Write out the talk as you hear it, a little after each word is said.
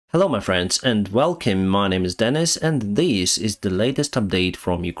Hello my friends and welcome, my name is Dennis and this is the latest update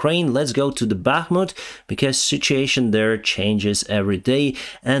from Ukraine. Let's go to the Bakhmut because situation there changes every day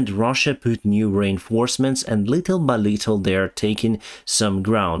and Russia put new reinforcements and little by little they are taking some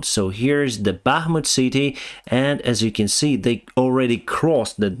ground. So here's the Bakhmut city and as you can see they already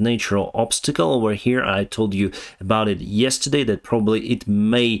crossed that natural obstacle over here. I told you about it yesterday that probably it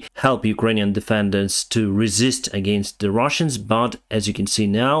may help Ukrainian defenders to resist against the Russians, but as you can see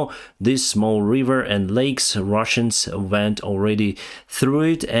now this small river and lakes, Russians went already through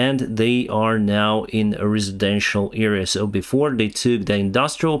it and they are now in a residential area. So before they took the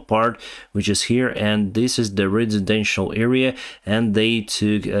industrial part, which is here, and this is the residential area, and they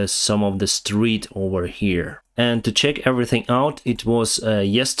took some of the street over here. And to check everything out, it was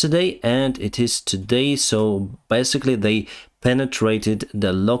yesterday and it is today. So basically they penetrated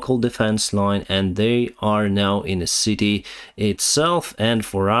the local defense line and they are now in the city itself. And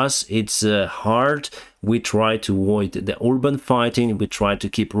for us it's hard. We try to avoid the urban fighting, we try to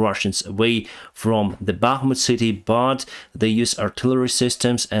keep Russians away from the Bakhmut city, but they use artillery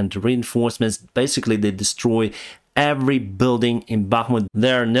systems and reinforcements. Basically they destroy every building in Bakhmut.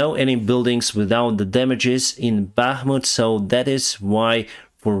 There are no any buildings without the damages in Bakhmut, so that is why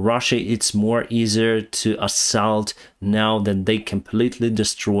for Russia it's more easier to assault now that they completely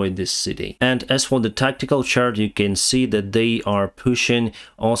destroyed this city. And as for the tactical chart, you can see that they are pushing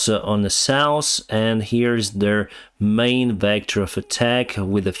also on the south, and here's their main vector of attack.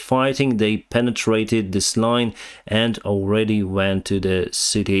 With the fighting they penetrated this line and already went to the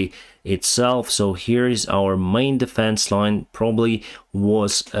city itself. So here is our main defense line, probably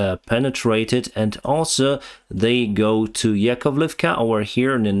was penetrated, and also they go to Yakovlivka over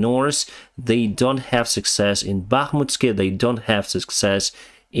here in the north. They don't have success in Bakhmutsk, they don't have success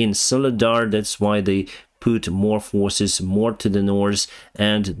in Soledar. That's why they put more forces more to the north,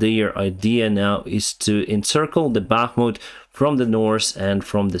 and their idea now is to encircle the Bakhmut from the north and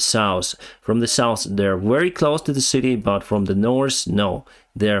from the south. From the south they're very close to the city, but from the north no,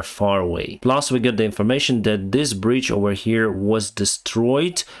 they're far away. Plus we got the information that this bridge over here was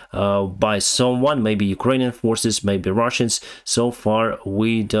destroyed by someone, maybe Ukrainian forces, maybe Russians. So far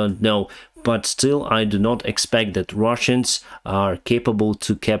we don't know, but still I do not expect that Russians are capable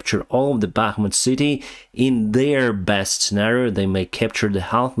to capture all of the Bakhmut city. In their best scenario they may capture the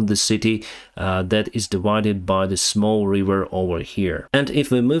half of the city that is divided by the small river over here. And if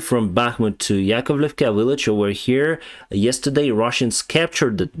we move from Bakhmut to Yakovlivka village over here, yesterday Russians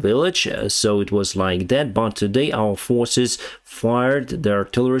captured that village, so it was like that, but today our forces fired their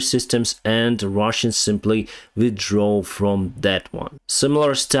artillery systems and Russians simply withdrew from that one.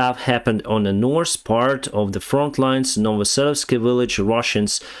 Similar stuff happened on the north part of the front lines. Novoselivsky village,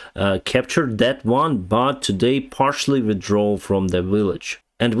 Russians captured that one, but today partially withdrew from the village.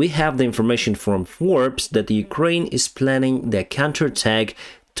 And we have the information from Forbes that the Ukraine is planning their counterattack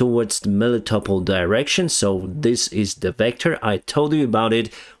towards the Melitopol direction. So this is the vector, I told you about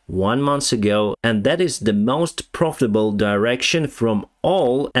it 1 month ago, and that is the most profitable direction from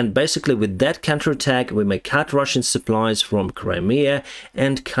all. And basically with that counterattack we may cut Russian supplies from Crimea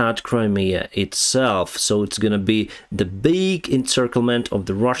and cut Crimea itself. So it's gonna be the big encirclement of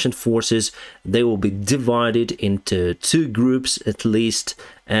the Russian forces. They will be divided into two groups at least,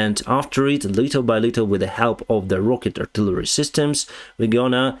 and after it, little by little, with the help of the rocket artillery systems, we're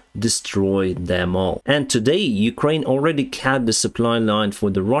gonna destroy them all. And today Ukraine already cut the supply line for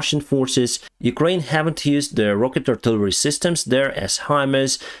the Russian forces. Ukraine haven't used the rocket artillery systems there as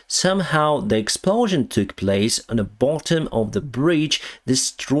HIMARS. Somehow the explosion took place on the bottom of the bridge,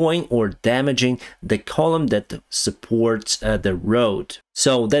 destroying or damaging the column that supports the road.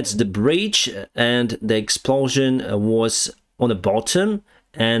 So that's the bridge, and the explosion was on the bottom,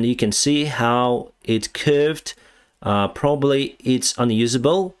 and you can see how it curved. Probably it's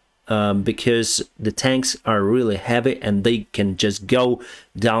unusable because the tanks are really heavy and they can just go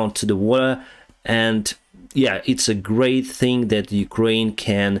down to the water. And yeah, it's a great thing that Ukraine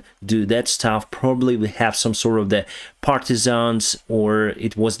can do that stuff. Probably we have some sort of the partisans, or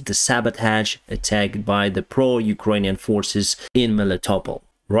it was the sabotage attack by the pro-Ukrainian forces in Melitopol.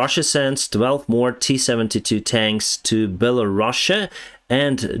 Russia sends 12 more T-72 tanks to Belarus,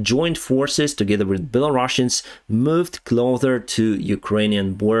 and joint forces together with Belarusians moved closer to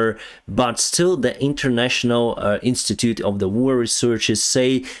Ukrainian border. But still the International Institute of the War Researchers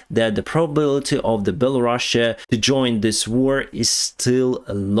say that the probability of the Belarus to join this war is still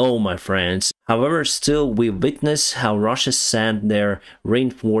low, my friends. However, still we witness how Russia sent their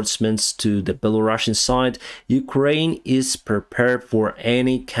reinforcements to the Belarusian side. Ukraine is prepared for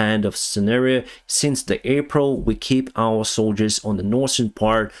any kind of scenario. Since the April, we keep our soldiers on the northern eastern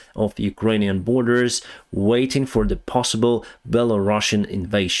part of Ukrainian borders, waiting for the possible Belarusian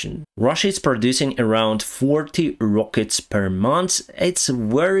invasion. Russia is producing around 40 rockets per month. It's a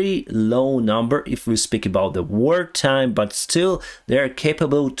very low number if we speak about the wartime, but still they are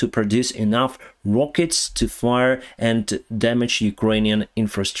capable to produce enough rockets to fire and damage Ukrainian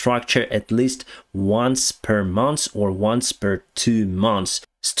infrastructure at least once per month or once per 2 months.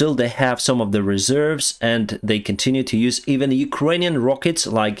 Still, they have some of the reserves and they continue to use even Ukrainian rockets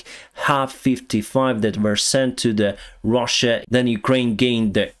like Ha-55 that were sent to the Russia. Then Ukraine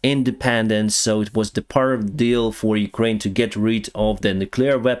gained the independence, so it was the part of the deal for Ukraine to get rid of the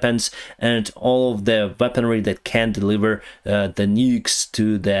nuclear weapons and all of the weaponry that can deliver the nukes to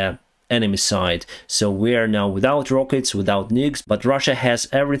the enemy side. So we are now without rockets, without nukes, but Russia has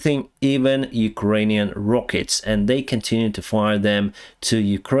everything, even Ukrainian rockets, and they continue to fire them to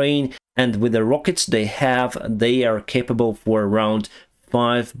Ukraine. And with the rockets they have, they are capable for around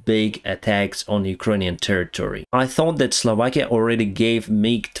 5 big attacks on Ukrainian territory. I thought that Slovakia already gave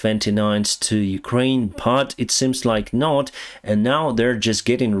MiG-29s to Ukraine, but it seems like not, and now they're just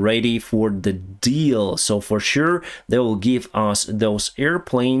getting ready for the deal. So for sure they will give us those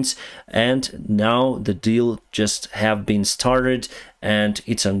airplanes, and now the deal just have been started and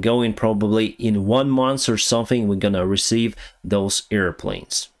it's ongoing. Probably in 1 month or something we're gonna receive those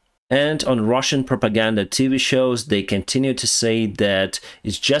airplanes. And on Russian propaganda TV shows, they continue to say that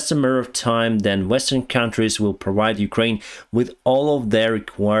it's just a matter of time, then Western countries will provide Ukraine with all of their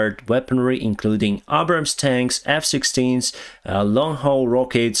required weaponry, including Abrams tanks, F-16s, long-haul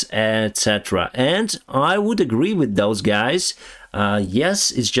rockets, etc. And I would agree with those guys.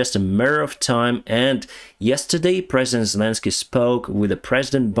 Yes, it's just a matter of time, and yesterday President Zelensky spoke with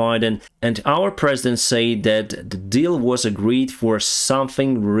President Biden, and our president said that the deal was agreed for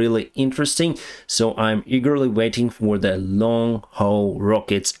something really interesting, so I'm eagerly waiting for the long-haul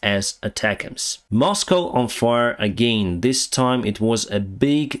rockets as ATACMS. Moscow on fire again. This time it was a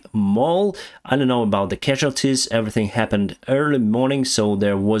big mall. I don't know about the casualties, everything happened early morning, so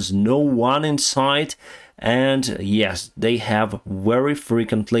there was no one inside. And yes, they have very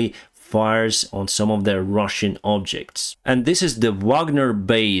frequently fires on some of their Russian objects. And this is the Wagner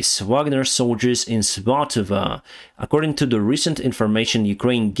base, Wagner soldiers in Svatova. According to the recent information,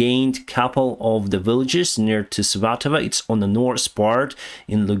 Ukraine gained couple of the villages near to Svatova. It's on the north part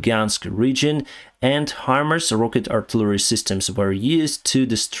in Lugansk region. And HIMARS rocket artillery systems were used to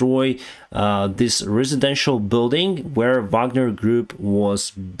destroy this residential building where Wagner Group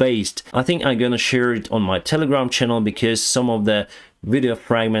was based. I think I'm gonna share it on my Telegram channel because some of the video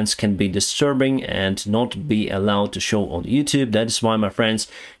fragments can be disturbing and not be allowed to show on YouTube. That is why, my friends,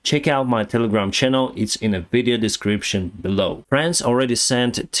 check out my Telegram channel. It's in a video description below. France already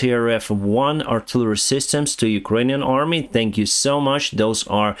sent TRF-1 artillery systems to Ukrainian army. Thank you so much. Those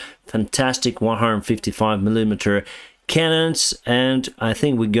are fantastic 155mm cannons, and I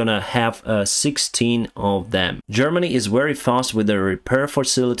think we're gonna have 16 of them. Germany is very fast with their repair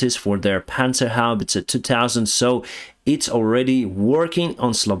facilities for their Panzerhaubitze 2000, so it's already working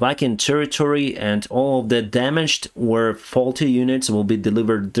on Slovakian territory, and all of the damaged or faulty units will be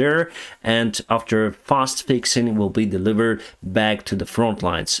delivered there, and after fast fixing will be delivered back to the front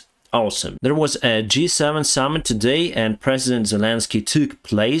lines. Awesome. There was a G7 summit today and President Zelensky took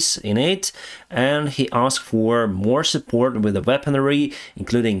place in it, and he asked for more support with the weaponry,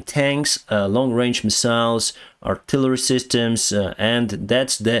 including tanks, long-range missiles, artillery systems, and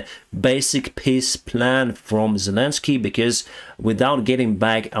that's the basic peace plan from Zelensky, because without getting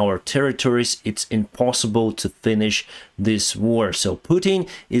back our territories it's impossible to finish this war. So Putin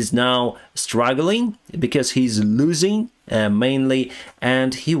is now struggling because he's losing mainly,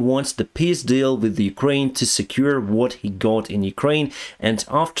 and he wants the peace deal with Ukraine to secure what he got in Ukraine, and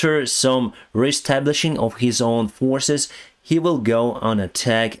after some reestablishing of his own forces he will go on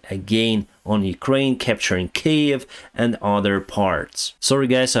attack again on Ukraine, capturing Kiev and other parts. Sorry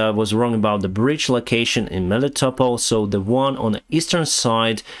guys, I was wrong about the bridge location in Melitopol. So the one on the eastern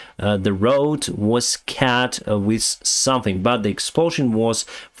side, the road was cut with something, but the explosion was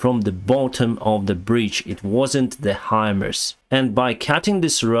from the bottom of the bridge. It wasn't the HIMARS. And by cutting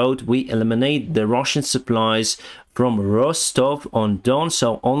this road, we eliminate the Russian supplies from Rostov-on-Don,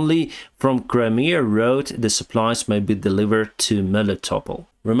 so only from Crimea Road the supplies may be delivered to Melitopol.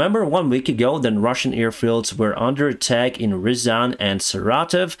 Remember 1 week ago then Russian airfields were under attack in Ryazan and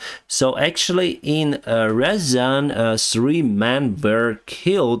Saratov. So actually in Ryazan 3 men were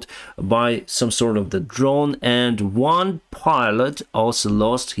killed by some sort of the drone, and 1 pilot also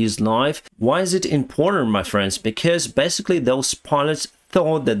lost his life. Why is it important, my friends? Because basically those pilots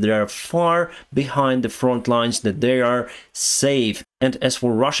thought that they are far behind the front lines, that they are safe. And as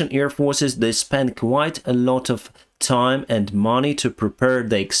for Russian Air Forces, they spent quite a lot of time and money to prepare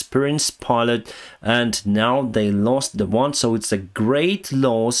the experienced pilot, and now they lost the one, so it's a great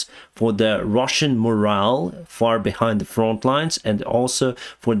loss for the Russian morale far behind the front lines and also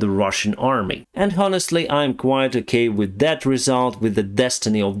for the Russian army. And honestly, I'm quite okay with that result, with the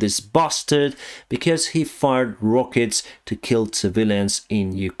destiny of this bastard, because he fired rockets to kill civilians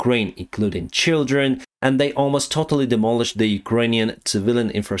in Ukraine, including children, and they almost totally demolished the Ukrainian civilian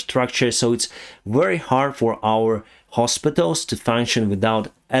infrastructure, so it's very hard for our hospitals to function without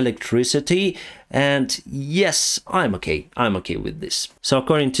electricity. And yes, I'm okay with this. So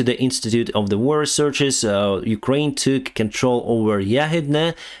according to the Institute of the War Researchers, Ukraine took control over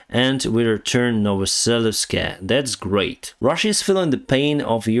Yahidne and we returned Novoselivsk. That's great. Russia is feeling the pain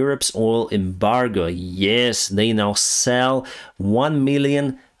of Europe's oil embargo. Yes, they now sell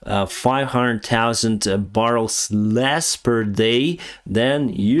 1,500,000 barrels less per day than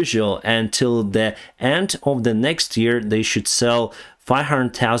usual. Until the end of the next year, they should sell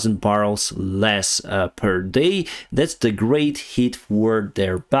 500,000 barrels less per day. That's the great hit for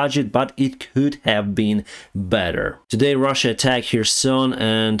their budget, but it could have been better. Today, Russia attacked Kherson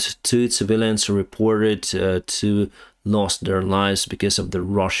and 2 civilians reported to lost their lives because of the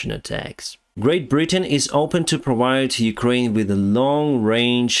Russian attacks. Great Britain is open to provide Ukraine with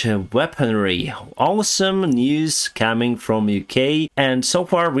long-range weaponry. Awesome news coming from UK, and so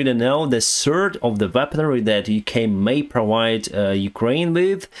far we don't know the sort of the weaponry that UK may provide Ukraine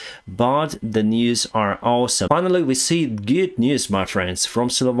with, but the news are awesome. Finally, we see good news, my friends, from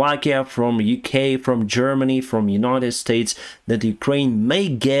Slovakia, from UK, from Germany, from United States, that Ukraine may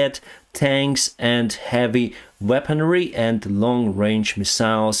get tanks and heavy weaponry and long-range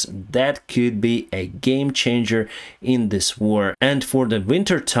missiles. That could be a game changer in this war, and for the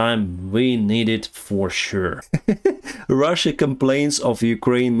winter time we need it for sure. Russia complains of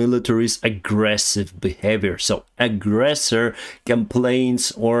Ukraine military's aggressive behavior. So aggressor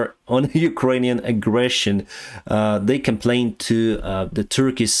complains or on Ukrainian aggression, they complain to the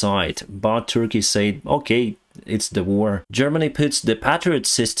Turkey side, but Turkey said okay, it's the war. Germany puts the Patriot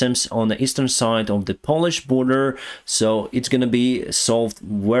systems on the eastern side of the Polish border, so it's gonna be solved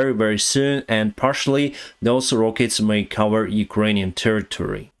very soon, and partially those rockets may cover Ukrainian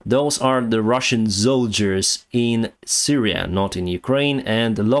territory. Those are the Russian soldiers in Syria, not in Ukraine,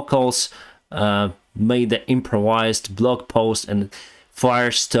 and the locals made the improvised block posts and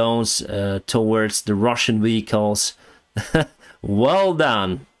fire stones towards the Russian vehicles. Well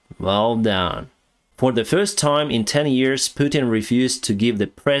done, well done. For the first time in 10 years, Putin refused to give the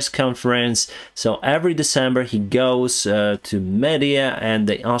press conference. So every December he goes to media and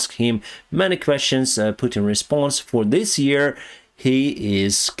they ask him many questions. Putin responds. For this year, he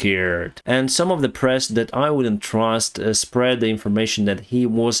is scared. And some of the press that I wouldn't trust spread the information that he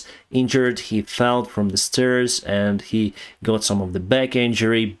was injured, he fell from the stairs and he got some of the back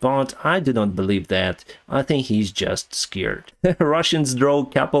injury, but I do not believe that. I think he's just scared. Russians draw a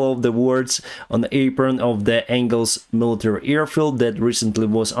couple of the words on the apron of the Engels military airfield that recently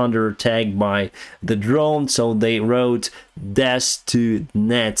was under attack by the drone, so they wrote "Death to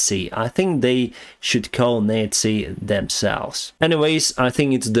Nazi." I think they should call Nazi themselves. Anyways, I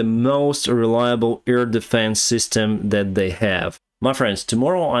think it's the most reliable air defense system that they have. My friends,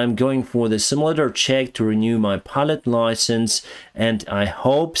 tomorrow I'm going for the simulator check to renew my pilot license, and I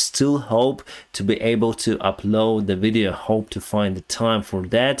still hope to be able to upload the video. Hope to find the time for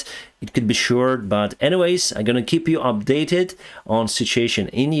that. It could be short, but anyways, I'm gonna keep you updated on situation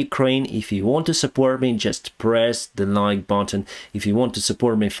in Ukraine. If you want to support me, just press the like button. If you want to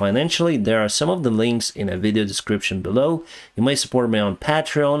support me financially, there are some of the links in a video description below. You may support me on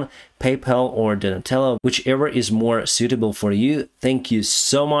Patreon, PayPal or Donatello, whichever is more suitable for you. Thank you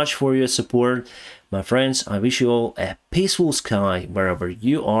so much for your support. My friends, I wish you all a peaceful sky wherever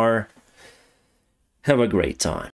you are. Have a great time.